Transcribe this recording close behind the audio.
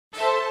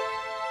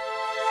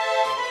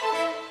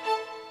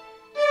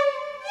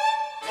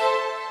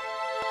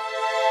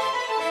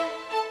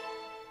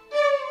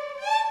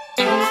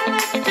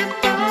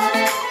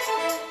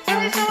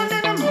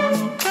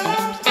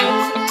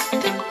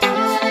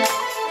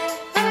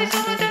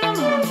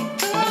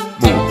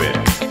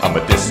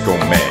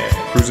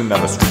Cruising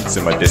down the streets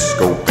in my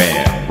disco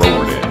van,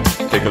 rolling.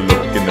 Take a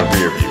look in the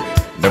rear view.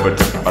 Never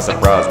took by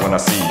surprise when I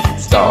see you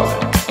stalling.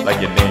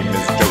 Like your name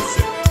is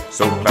Joseph.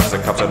 So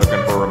classic, cops are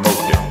looking for a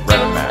motive.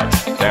 Red match,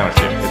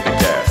 downshift, hit the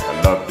gas.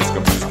 I love disco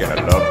music and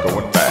I love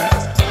going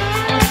fast.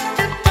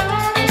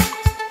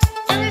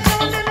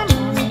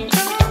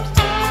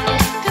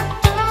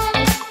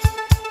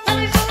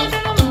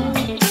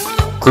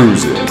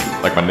 Cruising,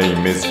 like my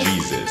name is Jesus.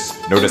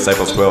 No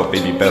disciples, 12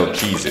 baby bell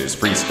cheeses.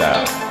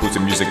 Freestyle,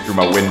 boosting music through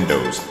my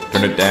windows.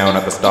 Turn it down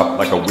at the stop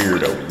like a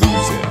weirdo.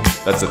 Losing,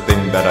 that's the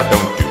thing that I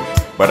don't do.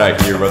 But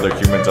I hear other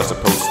humans are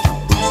supposed to.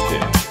 Boosting,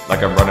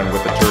 like I'm running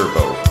with a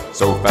turbo.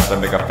 So fast I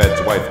make a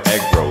Fed's wife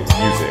aggro.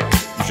 Music,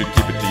 you should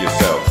keep it to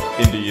yourself.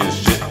 Indie is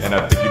shit and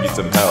I think you need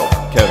some help.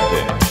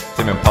 Kevin,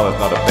 Tim Impala's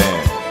not a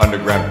band.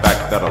 Underground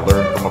fact that I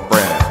learned from a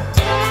friend.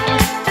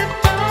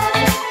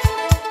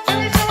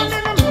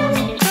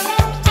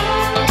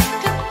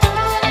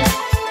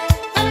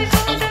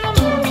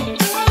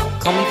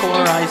 Call me 4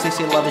 eyes, they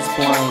say love is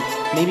blind.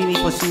 Maybe me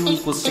plus you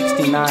equals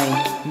 69.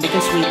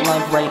 Making sweet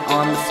love right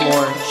on the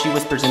floor. She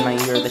whispers in my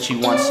ear that she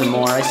wants some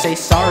more. I say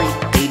sorry,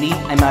 baby,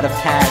 I'm out of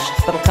cash,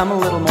 but I'll come a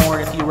little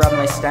more if you rub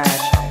my stash.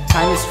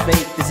 Time is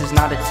fake, this is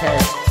not a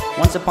test.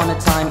 Once upon a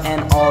time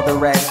and all the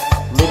rest.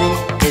 Living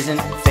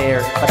isn't fair,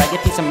 but I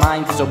get peace of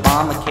mind cause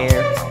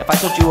Obamacare. If I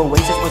told you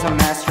Oasis was a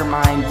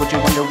mastermind, would you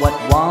wonder what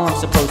wall I'm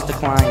supposed to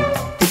climb?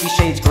 50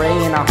 shades gray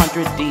and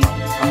 100 deep.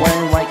 I'm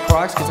wearing white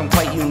Crocs cause I'm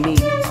quite unique.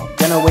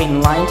 Gonna wait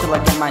in line till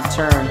I get my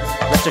turn.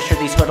 Rest assured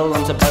these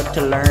hoodlums about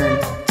to learn.